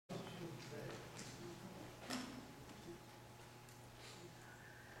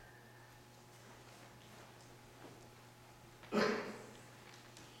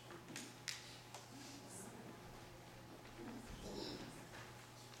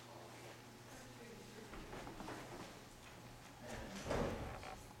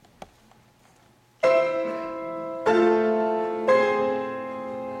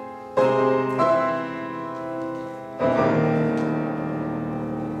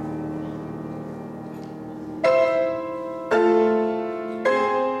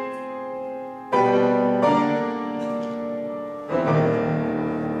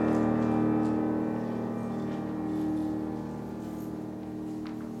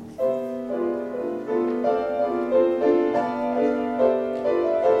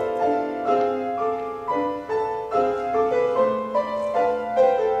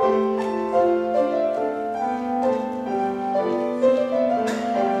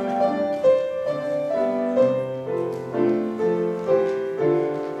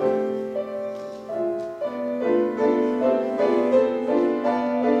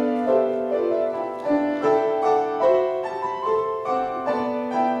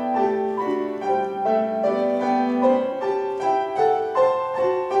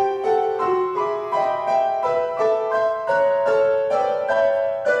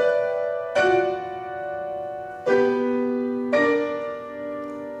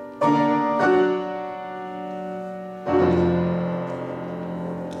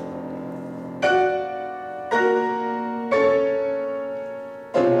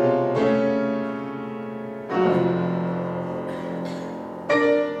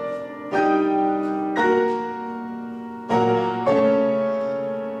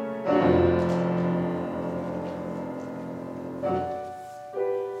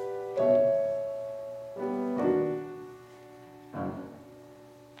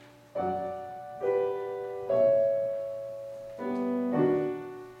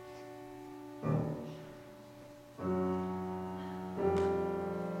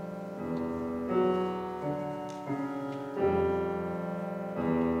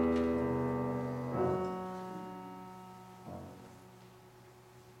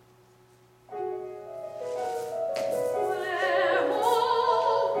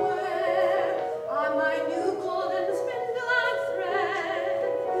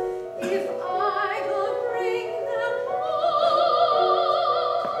If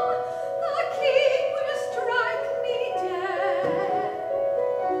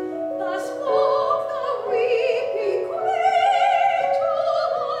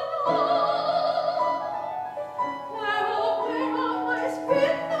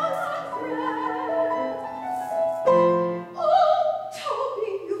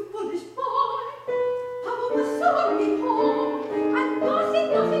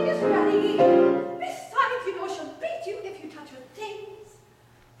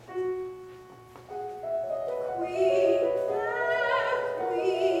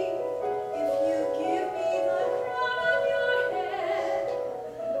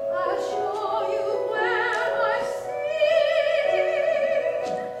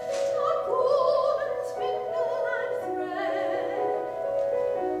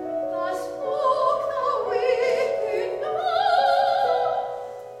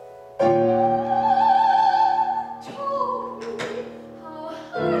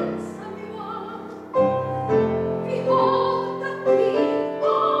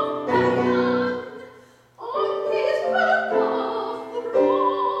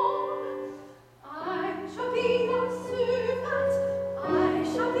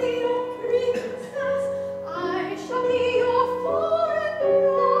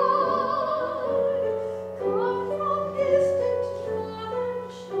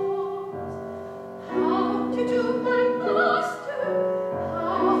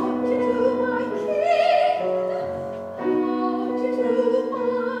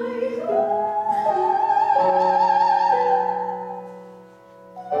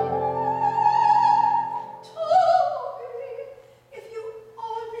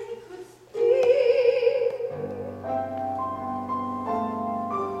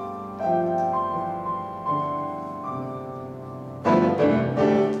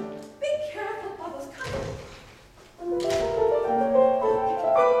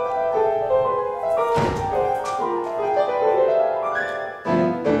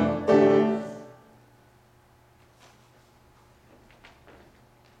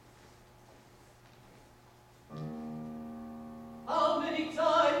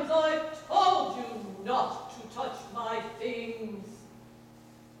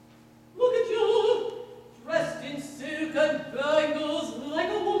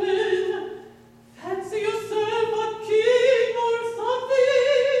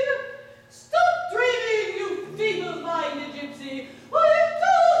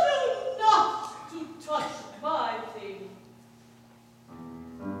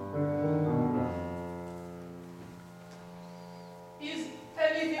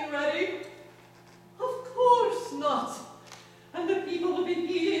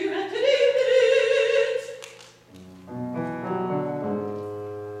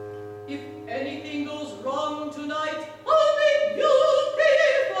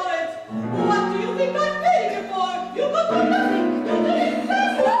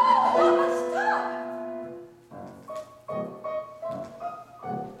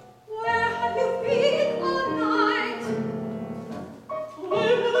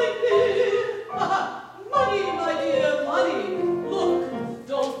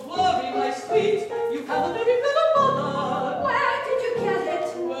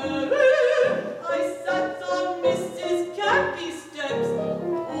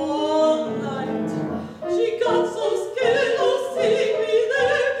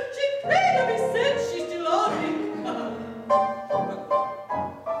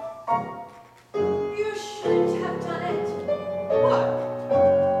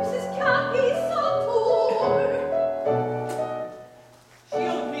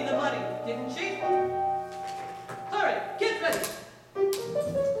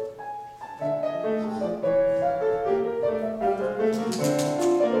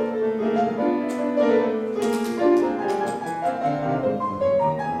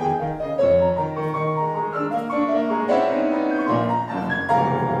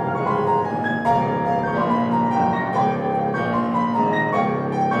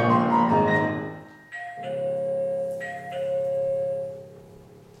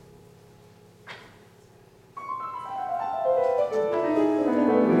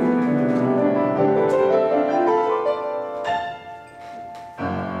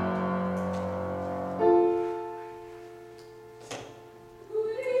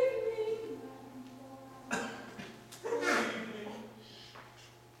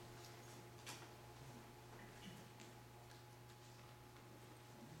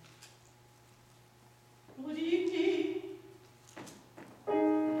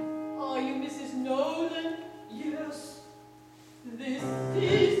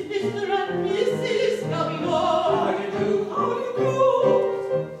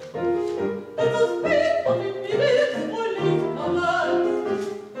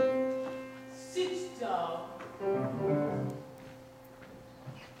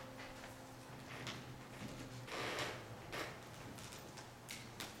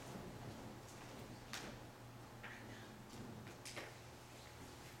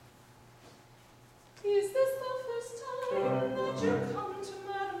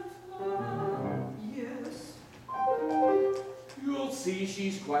see,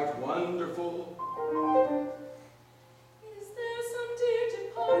 she's quite wonderful. Is there some dear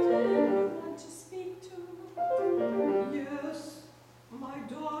departed you want to speak to? Yes, my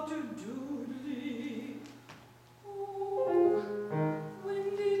daughter Doodly. Oh,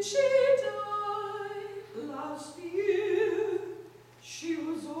 when did she die? Last year, she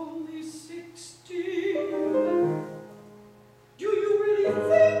was only 16. Do you really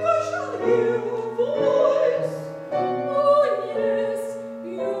think I shall hear her voice? Oh, yes,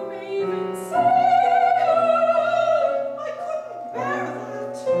 you may even see her.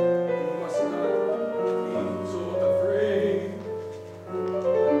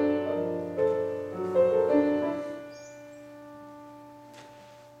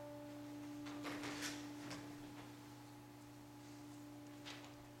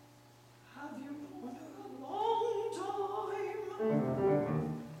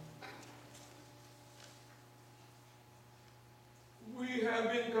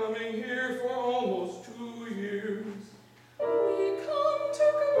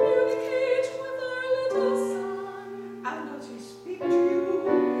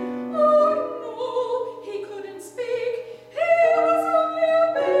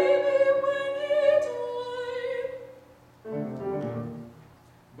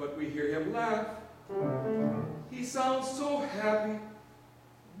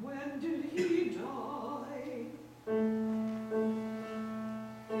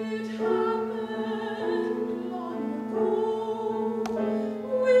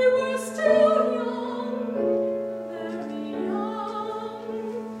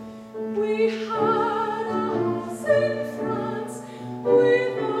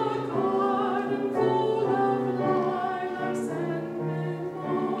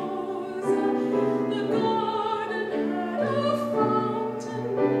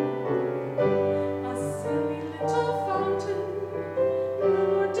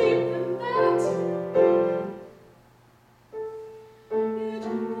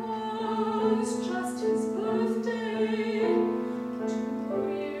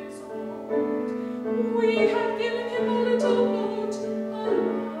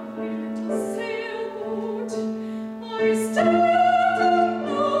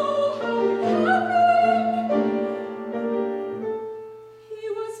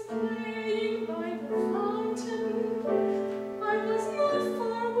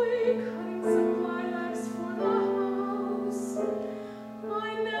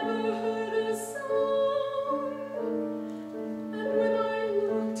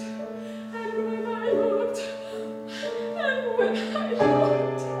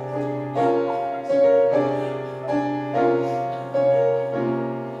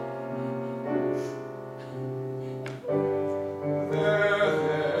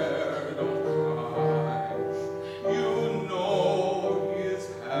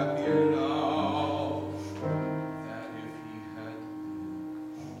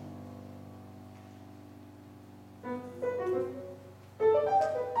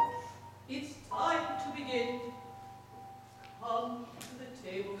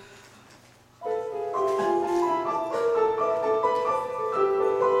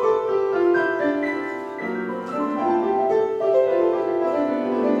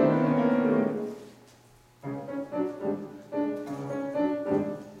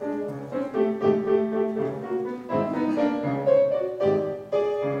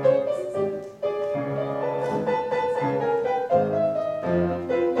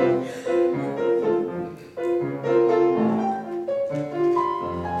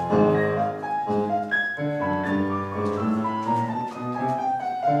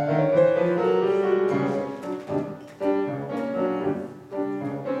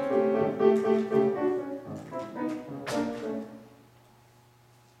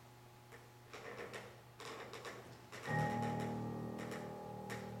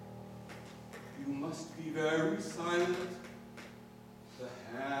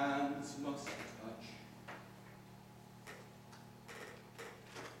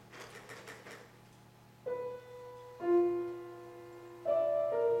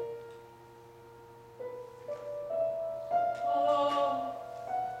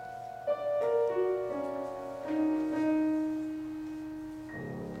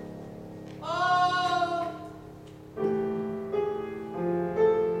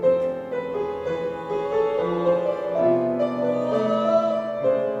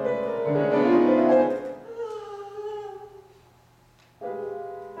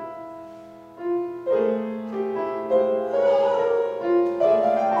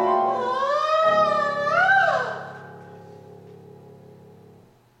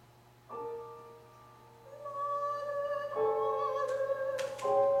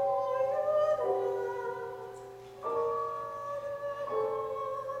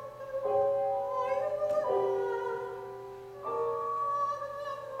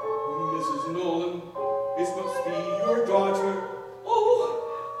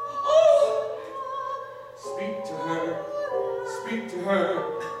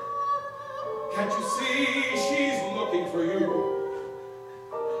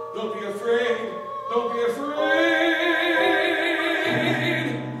 Don't be afraid. Don't be afraid.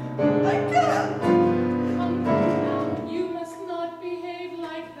 I can't. Come now, you must not behave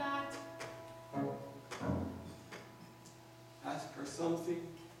like that. Ask her something.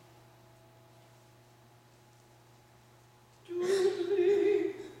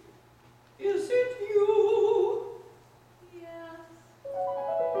 Julie, is it you? Yes.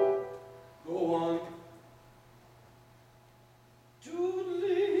 Go on.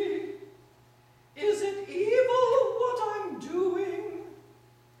 Julie, is it evil what I'm doing?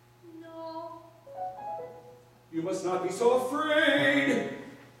 No. You must not be so afraid.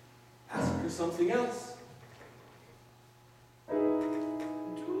 Ask her something else.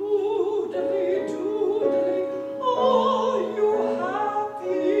 Doodly, doodly, are you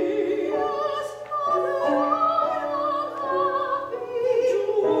happy? Yes, Mother, I'm happy.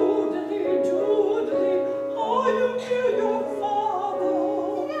 Doodly, doodly, are you near your father?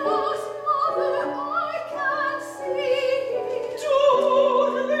 Yes, Mother, I can see him.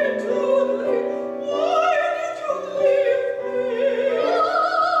 Doodly, doodly, why did you leave me?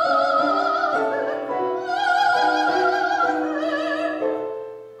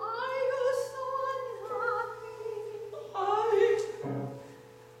 Are you so unhappy?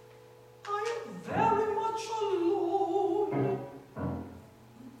 I am very much alone.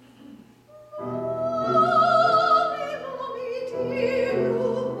 Mommy, Mommy dear,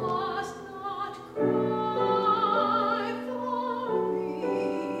 you must not cry for me.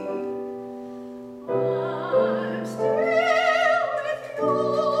 I'm still with you.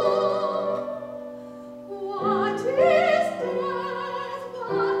 What is death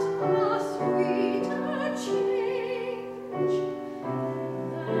but a sweeter change?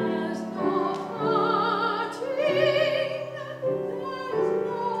 There's no parting, there's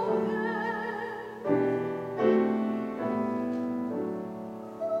no end.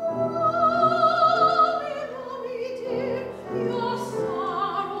 Mommy, Mommy dear, your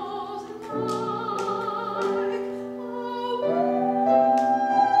sorrows like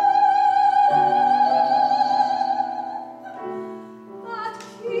that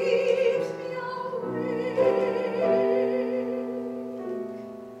keeps me awake.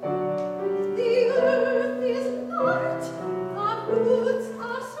 The earth is light, the roots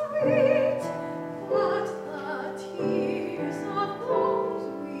are sweet, but the tears of those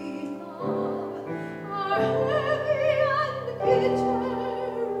we love are heavy and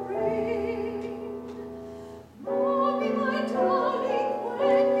bitter rain. Mommy, my darling,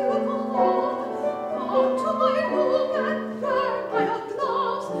 when you go home, go to my room and burn my old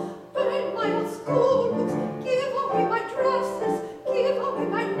gloves, burn my old school books, give away my dresses, give away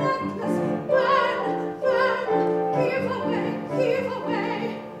my necklace, burn, burn, give away,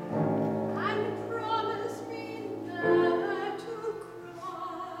 and promise me never to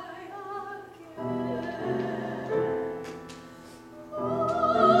cry again.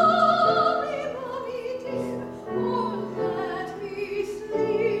 Mommy, Mommy dear, oh let me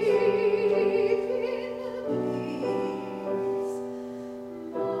sleep in peace.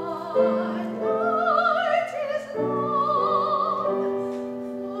 My night is long,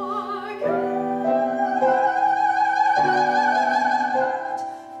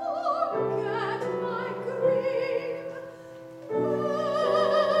 forget my grief.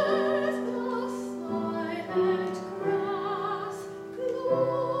 Let the silent grass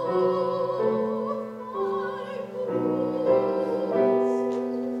glow my blues.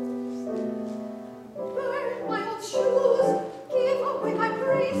 Burn my old shoes, give away my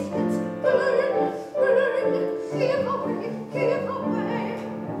bracelets, burn, burn, give away, give away.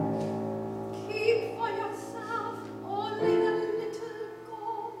 Keep for yourself only the little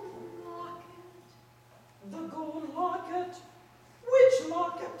gold locket. The gold locket? Which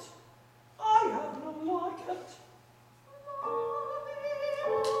locket? I have no locket.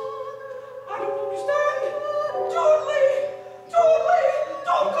 I don't understand. Julie! Julie!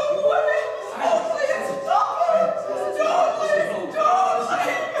 Don't go away! Oh, please stop it! Julie!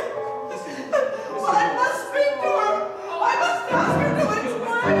 Julie! I must speak to her! I must ask her to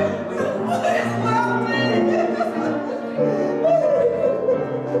explain! Please let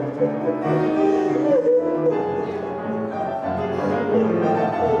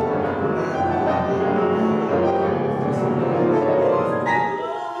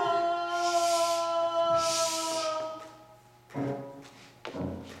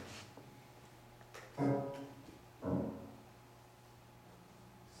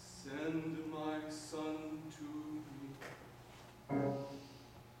Send my son to me.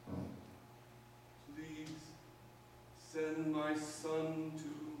 Please send my son to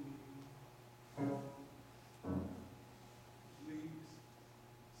me. Please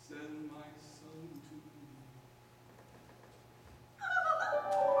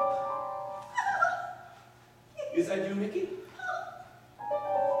Is that you, Mickey?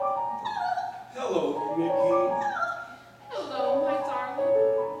 Hello, Mickey. Hello, my darling.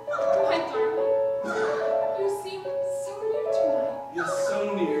 My darling. You seem so near tonight. Yes, so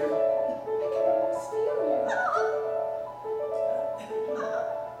near. I can almost feel you.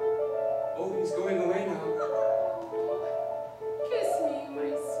 Oh, he's going away now. Oh, kiss me, my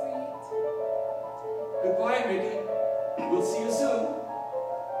sweet. Goodbye, Mickey. We'll see you soon.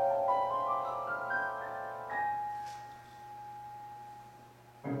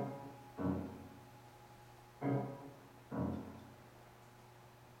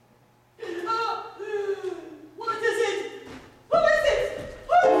 What is it? Who is it?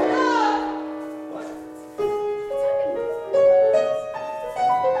 Who's that? What?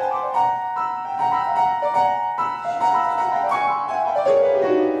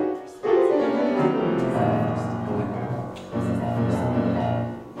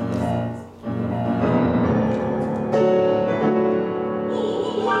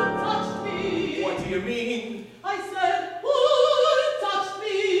 Who touched me? What do you mean? I said, who touched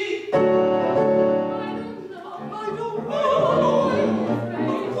me? I don't know. I don't I don't know.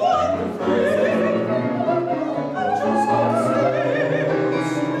 know. I'm afraid. I just don't say.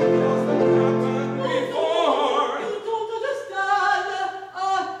 Doesn't happen before. You don't understand. A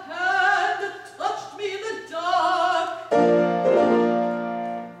hand touched me in the dark.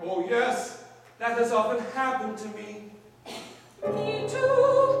 Oh, yes. That has often happened to me.